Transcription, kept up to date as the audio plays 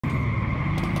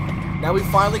Now we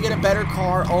finally get a better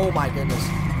car. Oh my goodness.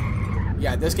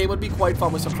 Yeah, this game would be quite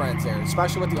fun with some friends there,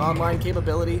 especially with the online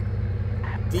capability.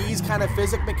 These kind of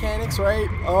physics mechanics, right?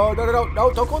 Oh, no, no, no,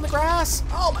 no, don't go in the grass.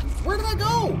 Oh, my, where did I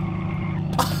go?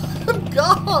 I'm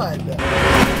gone.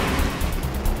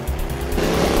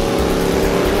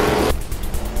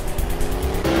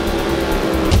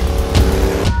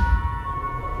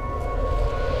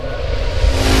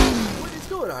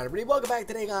 Everybody, welcome back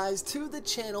today, guys, to the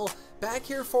channel. Back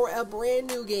here for a brand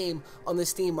new game on the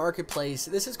Steam Marketplace.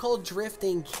 This is called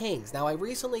Drifting Kings. Now, I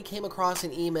recently came across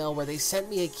an email where they sent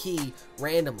me a key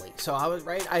randomly. So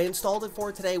I installed it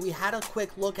for today. We had a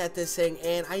quick look at this thing,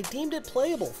 and I deemed it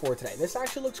playable for today. This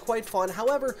actually looks quite fun.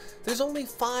 However, there's only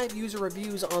 5 user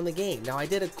reviews on the game. Now, I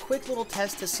did a quick little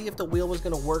test to see if the wheel was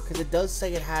going to work, because it does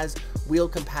say it has wheel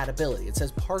compatibility. It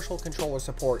says partial controller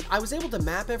support. I was able to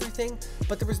map everything,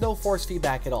 but there was no force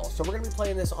feedback at all. So we're going to be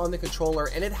playing this on the controller,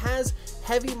 and it has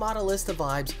heavy Modelista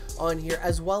vibes on here,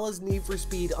 as well as Need for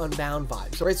Speed Unbound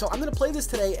vibes. Alright, so I'm going to play this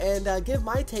today and give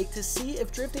my take to see if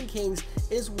Drifting Kings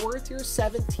is worth your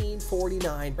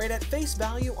 $17.49. Right, at face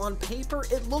value on paper,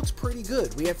 it looks pretty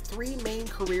good. We have 3 main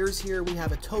careers here. We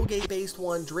have a toge based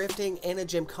one, drifting, and a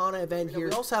Gymkhana event here.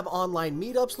 We also have online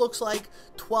meetups, looks like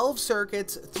 12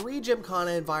 circuits, 3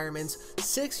 Gymkhana environments,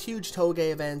 6 huge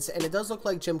toge events, and it does look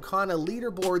like Gymkhana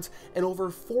leaderboards and over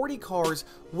 40 cars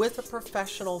with a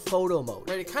professional photo mode.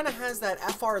 Right, it kind of has that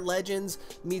FR Legends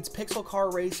meets Pixel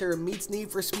Car Racer meets Need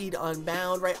for Speed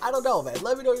Unbound, right? I don't know, man.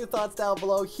 Let me know your thoughts down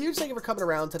below. Huge thank you for coming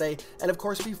around today. And of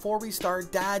course, before we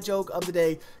start, dad joke of the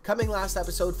day, coming last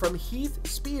episode from Heath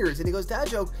Spears, and he goes, dad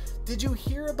joke, did you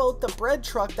hear about the bread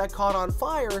truck that caught on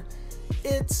fire?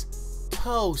 It's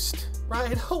toast.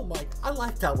 Right? Oh my, I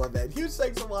like that one, man. Huge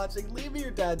thanks for watching. Leave me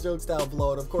your dad jokes down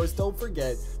below, and of course, don't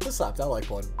forget to slap that like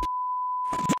button.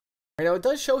 Right, now it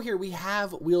does show here we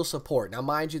have wheel support. Now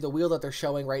mind you, the wheel that they're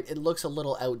showing, right, it looks a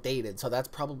little outdated, so that's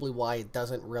probably why it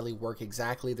doesn't really work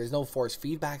exactly. There's no force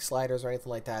feedback sliders or anything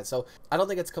like that, so I don't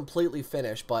think it's completely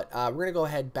finished, but we're gonna go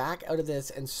ahead back out of this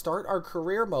and start our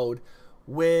career mode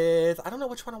with, I don't know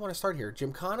which one I want to start here,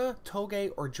 Gymkhana,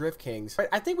 Toge, or Drift Kings. Right,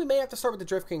 I think we may have to start with the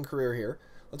Drift King career here.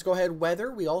 Let's go ahead,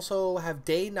 weather. We also have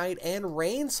day, night, and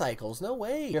rain cycles. No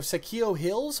way. We have Sakio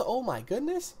Hills. Oh my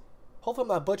goodness. Hopefully I'm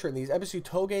not butchering these. MSU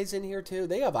Toge's in here too.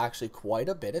 They have actually quite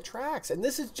a bit of tracks. And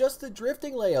this is just the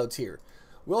drifting layouts here.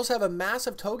 We also have a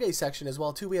massive Toge section as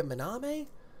well too. We have Miname.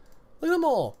 Look at them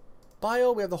all.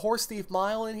 Bio, we have the Horse Thief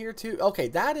Mile in here too. Okay,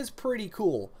 that is pretty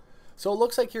cool. So it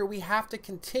looks like here we have to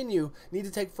continue, need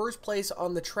to take first place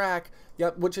on the track,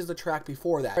 yep, which is the track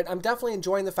before that. Right, I'm definitely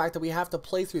enjoying the fact that we have to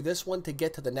play through this one to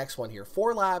get to the next one here.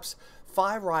 4 laps,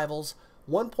 5 rivals,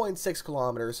 1.6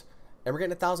 kilometers. And we're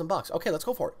getting $1,000. Okay, let's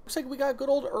go for it. Looks like we got good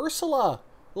old Ursula.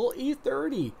 Little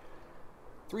E30.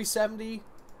 370.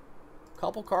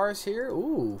 Couple cars here.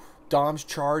 Ooh. Dom's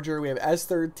Charger. We have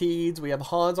S13s. We have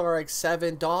Hans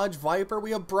RX-7. Dodge Viper. We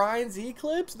have Brian's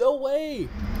Eclipse. No way.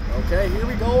 Okay, here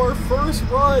we go. Our first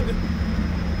run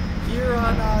here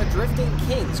on Drifting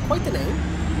Kings. Quite the name.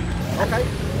 Okay.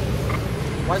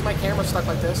 Why is my camera stuck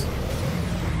like this?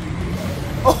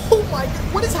 Oh my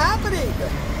God. What is happening?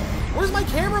 Where's my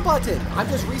camera button? I'm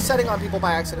just resetting on people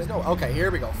by accident. No, okay, here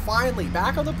we go. Finally,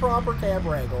 back on the proper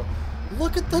camera angle.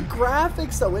 Look at the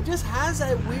graphics, though. It just has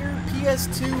that weird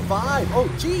PS2 vibe.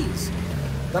 Oh, geez.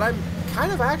 That I'm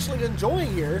kind of actually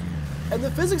enjoying here. And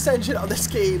the physics engine on this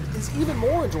game is even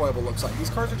more enjoyable, looks like. These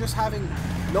cars are just having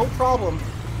no problem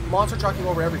monster trucking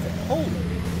over everything. Holy.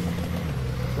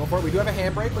 Go for it. We do have a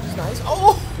handbrake, which is nice.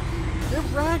 Oh! Get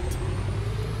wrecked.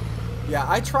 Yeah,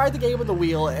 I tried the game with the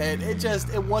wheel, and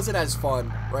it wasn't as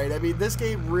fun, right? I mean, this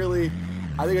game really,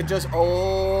 I think it just,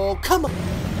 oh, come on.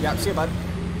 Yeah, see you, bud.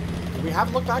 Do we have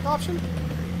a look back option?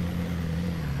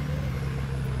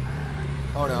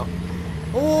 Oh, no.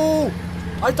 Oh,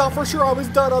 I thought for sure I was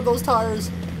done on those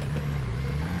tires.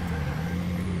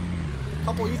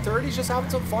 Couple E30s just having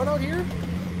some fun out here.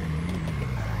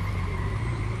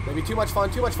 Maybe too much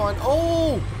fun, too much fun.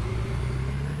 Oh!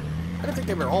 I didn't think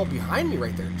they were all behind me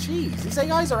right there. Jeez, these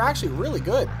guys are actually really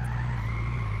good.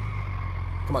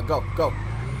 Come on, go, go.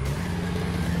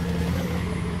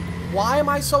 Why am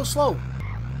I so slow?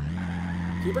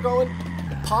 Keep it going.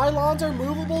 Pylons are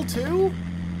movable too?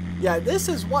 Yeah, this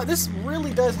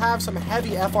really does have some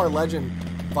heavy FR Legend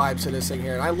vibes to this thing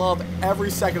here, and I love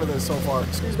every second of this so far.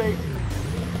 Excuse me.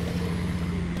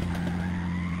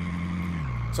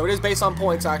 So it is based on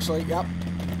points, actually. Yep.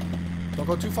 Don't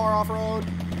go too far off-road.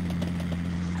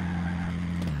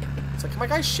 It's like, can my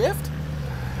guy shift?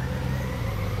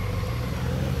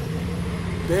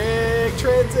 Big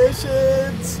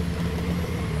transitions.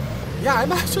 Yeah,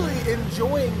 I'm actually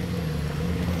enjoying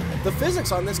the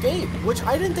physics on this game, which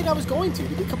I didn't think I was going to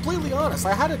be completely honest.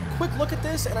 I had a quick look at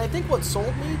this, and I think what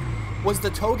sold me was the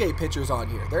toge pictures on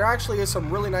here. There actually is some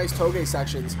really nice toge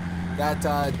sections that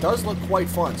does look quite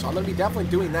fun, so I'm going to be definitely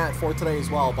doing that for today as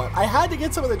well. But I had to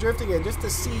get some of the drifting in just to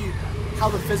see how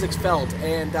the physics felt,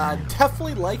 and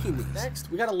definitely liking these.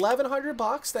 Next, we got 1,100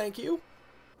 bucks, thank you.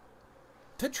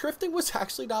 The drifting was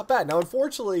actually not bad. Now,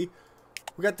 unfortunately,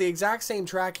 we got the exact same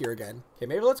track here again. Okay,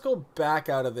 maybe let's go back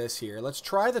out of this here. Let's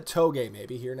try the toge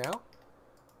maybe here now.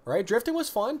 All right, drifting was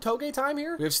fun. Toge time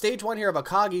here. We have stage 1 here of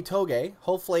Akagi Toge.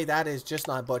 Hopefully that is just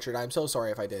not butchered. I'm so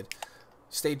sorry if I did.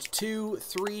 Stage 2,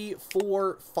 3,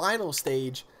 4, final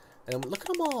stage. And look at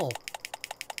them all.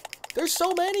 There's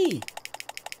so many.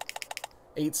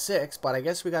 8.6, but I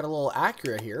guess we got a little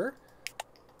Acura here.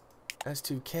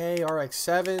 S2K,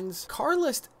 RX-7s. Car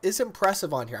list is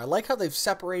impressive on here. I like how they've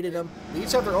separated them. They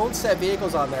each have their own set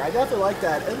vehicles on there. I definitely like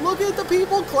that. And look at the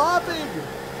people clapping.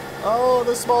 Oh,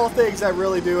 the small things that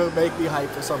really do make me hype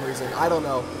for some reason. I don't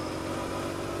know.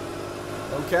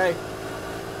 Okay.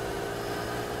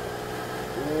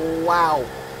 Wow.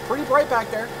 Pretty bright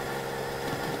back there.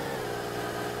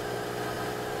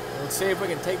 Let's see if we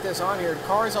can take this on here. The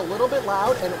car is a little bit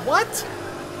loud. And what?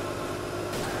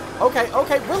 Okay,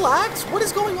 okay, relax. What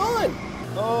is going on?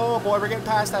 Oh, boy, we're getting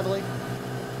passed heavily.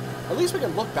 At least we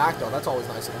can look back, though. That's always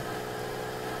nice enough.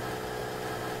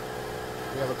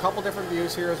 We have a couple different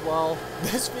views here as well.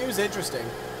 This view is interesting.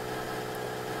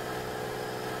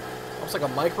 Looks like a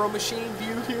micro machine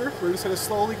view here. We're just going to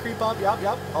slowly creep up. Yep,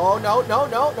 yep. Oh, no, no,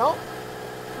 no, no.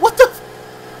 What the?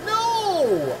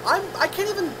 No! I can't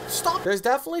even stop. There's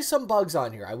definitely some bugs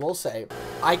on here, I will say.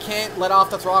 I can't let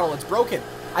off the throttle. It's broken.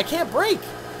 I can't brake.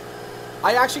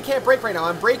 I actually can't brake right now.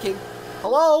 I'm braking.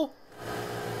 Hello?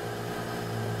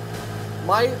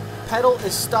 My pedal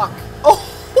is stuck. Oh!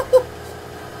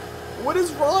 What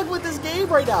is wrong with this game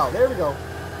right now? There we go.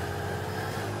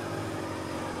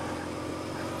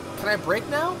 Can I brake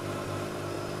now?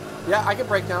 Yeah, I can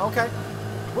brake now. Okay.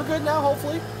 We're good now,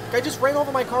 hopefully. Guy just ran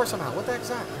over my car somehow. What the heck is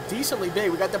that? Decently big.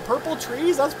 We got the purple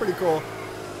trees. That's pretty cool.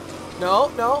 No,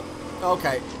 no.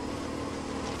 Okay.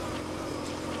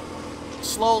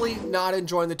 Slowly not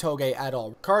enjoying the toge at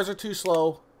all. Cars are too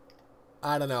slow.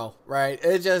 I don't know, right?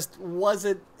 It just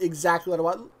wasn't exactly what I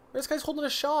want. This guy's holding a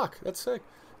shock. That's sick.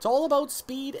 It's all about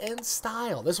speed and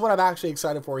style. This is what I'm actually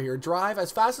excited for here. Drive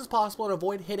as fast as possible and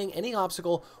avoid hitting any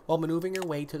obstacle while maneuvering your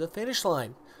way to the finish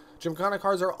line. Gymkhana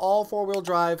cars are all four-wheel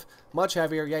drive, much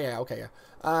heavier. Yeah, okay,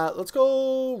 yeah. Let's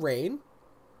go rain.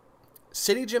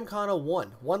 City Gymkhana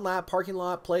 1. 1 lap, parking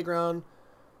lot, playground,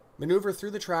 maneuver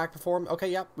through the track, perform. Okay,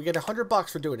 yep, we get 100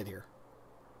 bucks for doing it here.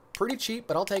 Pretty cheap,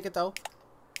 but I'll take it though.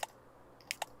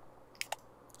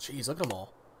 Jeez, look at them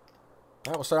all.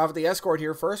 All right, we'll start off with the escort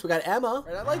here first. We got Emma.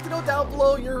 Right, I'd like to know down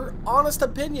below your honest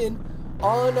opinion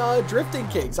on drifting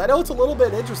kings. I know it's a little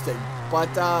bit interesting, but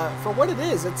for what it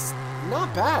is, it's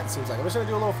not bad, it seems like. I'm just going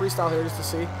to do a little freestyle here just to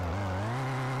see.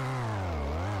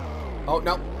 Oh,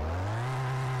 no.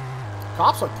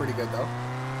 Cops look pretty good, though.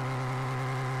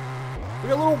 We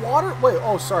got a little water. Wait,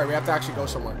 oh, sorry. We have to actually go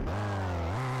somewhere.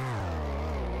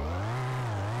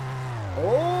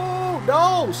 Oh,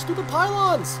 no. Stupid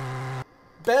pylons.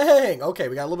 Bang. Okay,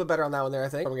 we got a little bit better on that one there, I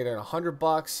think. I'm getting 100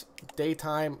 bucks.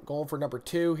 Daytime. Going for number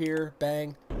 2 here.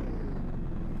 Bang.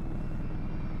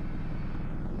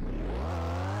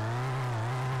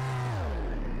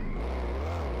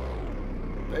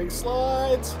 Big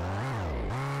slides.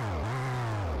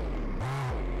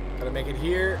 Gotta make it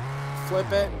here. Flip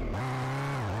it.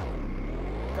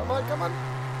 Come on, come on.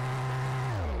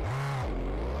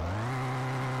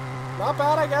 Not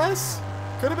bad, I guess.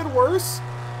 Could have been worse.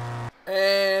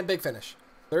 And big finish.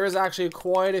 There is actually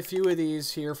quite a few of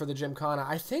these here for the Gymkhana.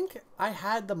 I think I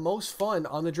had the most fun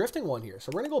on the drifting one here. So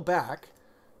we're going to go back.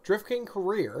 Drift King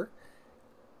Career.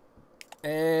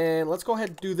 And let's go ahead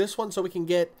and do this one so we can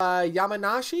get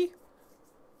Yamanashi.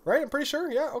 Right? I'm pretty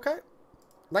sure. Yeah, okay.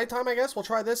 Nighttime, I guess. We'll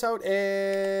try this out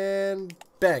and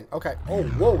bang. Okay. Oh,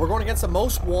 whoa. We're going against the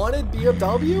most wanted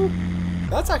BMW?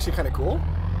 That's actually kind of cool.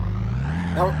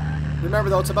 Now, remember,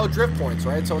 though, it's about drift points,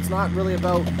 right? So it's not really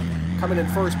about coming in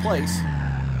first place.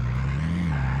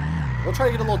 We'll try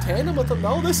to get a little tandem with them,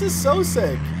 though. This is so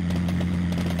sick.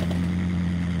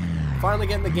 Finally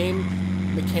getting the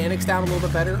game mechanics down a little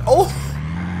bit better. Oh!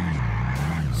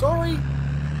 Sorry.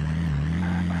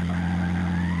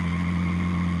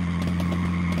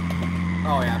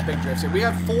 Oh, yeah, big drifts here. We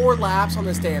have 4 laps on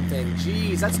this damn thing.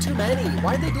 Jeez, that's too many.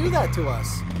 Why'd they do that to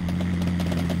us?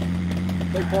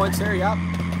 Big points there, yep.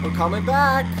 We're coming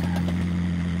back.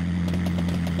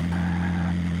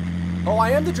 Oh,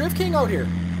 I am the Drift King out here.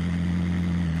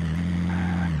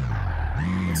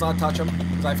 Let's Let's not touch him,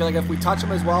 because I feel like if we touch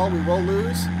him as well, we will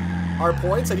lose our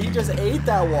points, and he just ate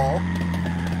that wall.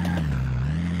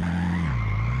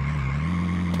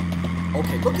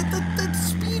 Okay, look at the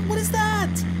speed. What is that?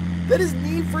 That is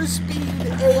Need for Speed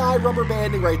AI rubber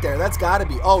banding right there. That's got to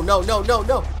be. Oh, no, no, no,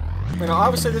 no. You know,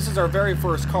 obviously this is our very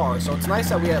first car, so it's nice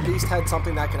that we at least had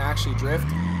something that can actually drift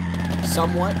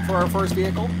somewhat for our first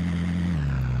vehicle.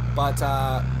 But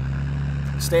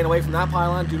staying away from that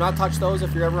pylon. Do not touch those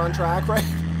if you're ever on track, right?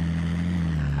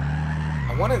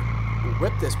 I want to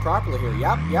whip this properly here.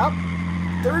 Yep, yep.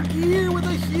 Third gear with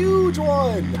a huge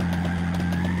one.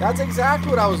 That's exactly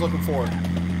what I was looking for.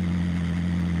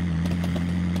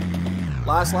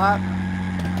 Last lap.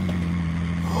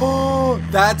 Oh,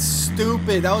 that's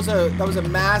stupid. That was a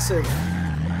massive.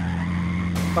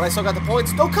 But I still got the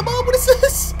points. No, come on. What is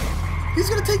this? He's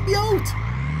gonna take me out.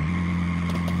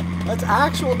 That's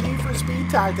actual Need for Speed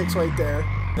tactics right there.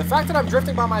 The fact that I'm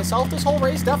drifting by myself this whole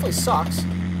race definitely sucks.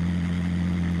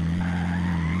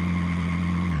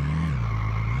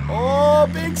 Oh,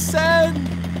 big send.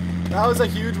 That was a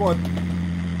huge one.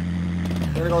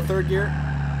 We're gonna go third gear.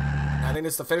 I think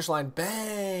it's the finish line.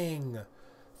 Bang!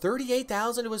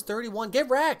 38,000, it was 31. Get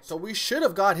wrecked! So we should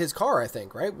have got his car, I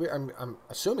think, right? I'm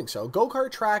assuming so. Go-kart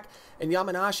track in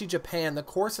Yamanashi, Japan. The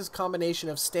course is a combination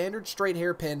of standard straight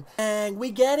hairpin. Bang!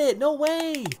 We get it! No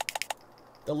way!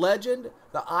 The legend,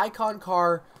 the icon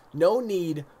car, no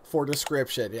need for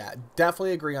description. Yeah,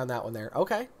 definitely agree on that one there.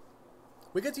 Okay.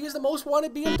 We get to use the most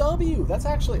wanted BMW. That's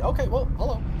actually... Okay, well,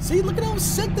 hello. See, look at how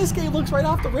sick this game looks right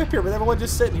off the rip here with everyone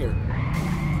just sitting here.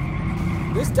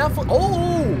 This definitely...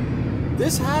 Oh!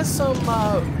 This has some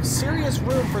serious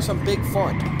room for some big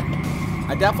fun.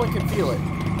 I definitely can feel it.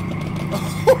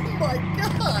 Oh my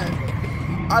god!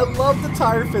 I love the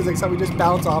tire physics, how we just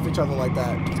bounce off each other like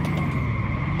that.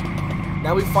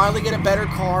 Now we finally get a better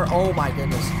car. Oh my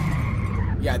goodness.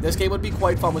 Yeah, this game would be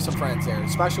quite fun with some friends there,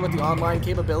 especially with the online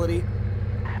capability.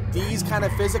 These kind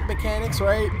of physics mechanics,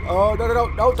 right? Oh, no, no, no,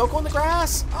 no, don't go in the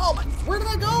grass. Oh, my, where did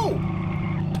I go?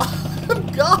 I'm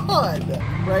gone.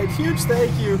 Right, huge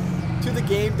thank you to the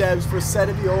game devs for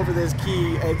sending me over this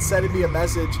key and sending me a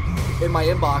message in my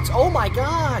inbox. Oh my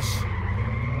gosh.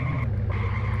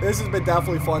 This has been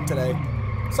definitely fun today.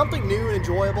 Something new and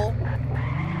enjoyable.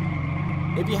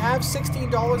 If you have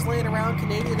 $16 laying around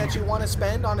Canadian that you want to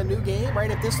spend on a new game,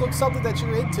 right? If this looks something that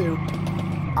you're into,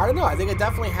 I don't know. I think it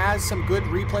definitely has some good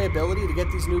replayability to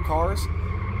get these new cars.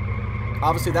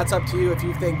 Obviously, that's up to you if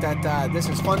you think that this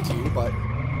is fun to you, but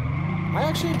I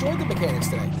actually enjoyed the mechanics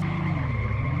today.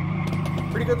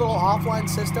 Pretty good little offline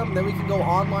system. Then we can go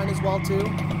online as well, too.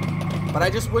 But I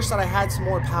just wish that I had some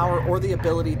more power or the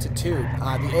ability to tune.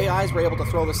 The AIs were able to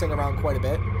throw this thing around quite a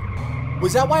bit.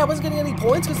 Was that why I wasn't getting any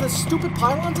points? Because the stupid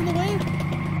pylon's in the way?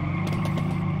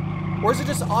 Or is it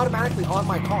just automatically on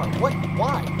my car? What?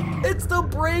 Why? It's the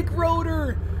brake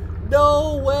rotor!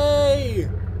 No way!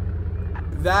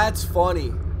 That's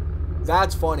funny.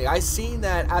 That's funny. I seen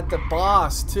that at the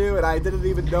boss, too, and I didn't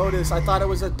even notice. I thought it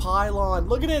was a pylon.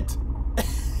 Look at it!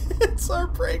 It's our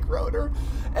brake rotor.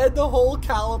 And the whole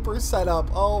caliper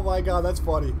setup. Oh my god, that's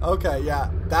funny. Okay,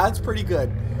 yeah. That's pretty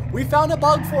good. We found a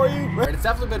bug for you. Right, it's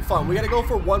definitely been fun. We gotta go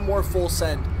for one more full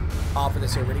send off of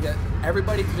this here. We're gonna get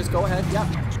everybody to just go ahead. Yep.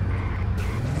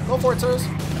 Go for it, sirs.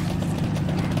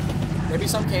 Maybe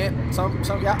some can't. Some,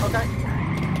 yeah, okay.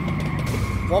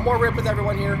 One more rip with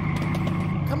everyone here.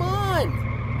 Come on.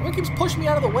 Everyone keeps pushing me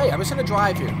out of the way. I'm just gonna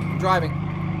drive here. I'm driving.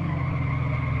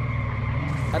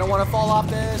 I don't want to fall off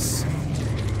this.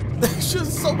 There's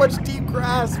just so much deep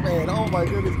grass, man. Oh my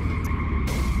goodness.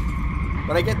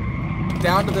 When I get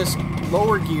down to this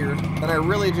lower gear, then I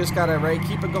really just gotta, right,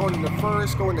 keep it going into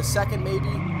first, go into second maybe.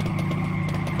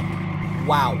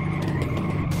 Wow.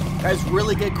 Guys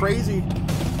really get crazy.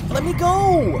 Let me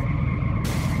go.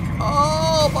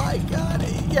 Oh my god.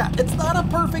 Yeah, it's not a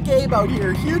perfect game out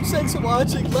here. Huge thanks for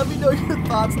watching. Let me know your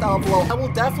thoughts down below. I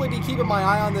will definitely be keeping my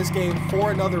eye on this game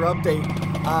for another update.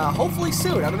 Hopefully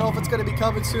soon. I don't know if it's going to be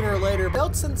coming sooner or later. But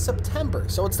it's in September,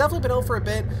 so it's definitely been out for a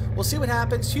bit. We'll see what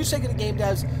happens. Huge thank you to the game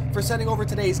devs for sending over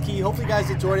today's key. Hopefully you guys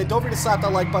enjoyed it. Don't forget to slap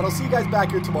that like button. I'll see you guys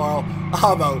back here tomorrow.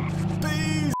 I'm out.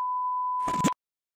 Peace.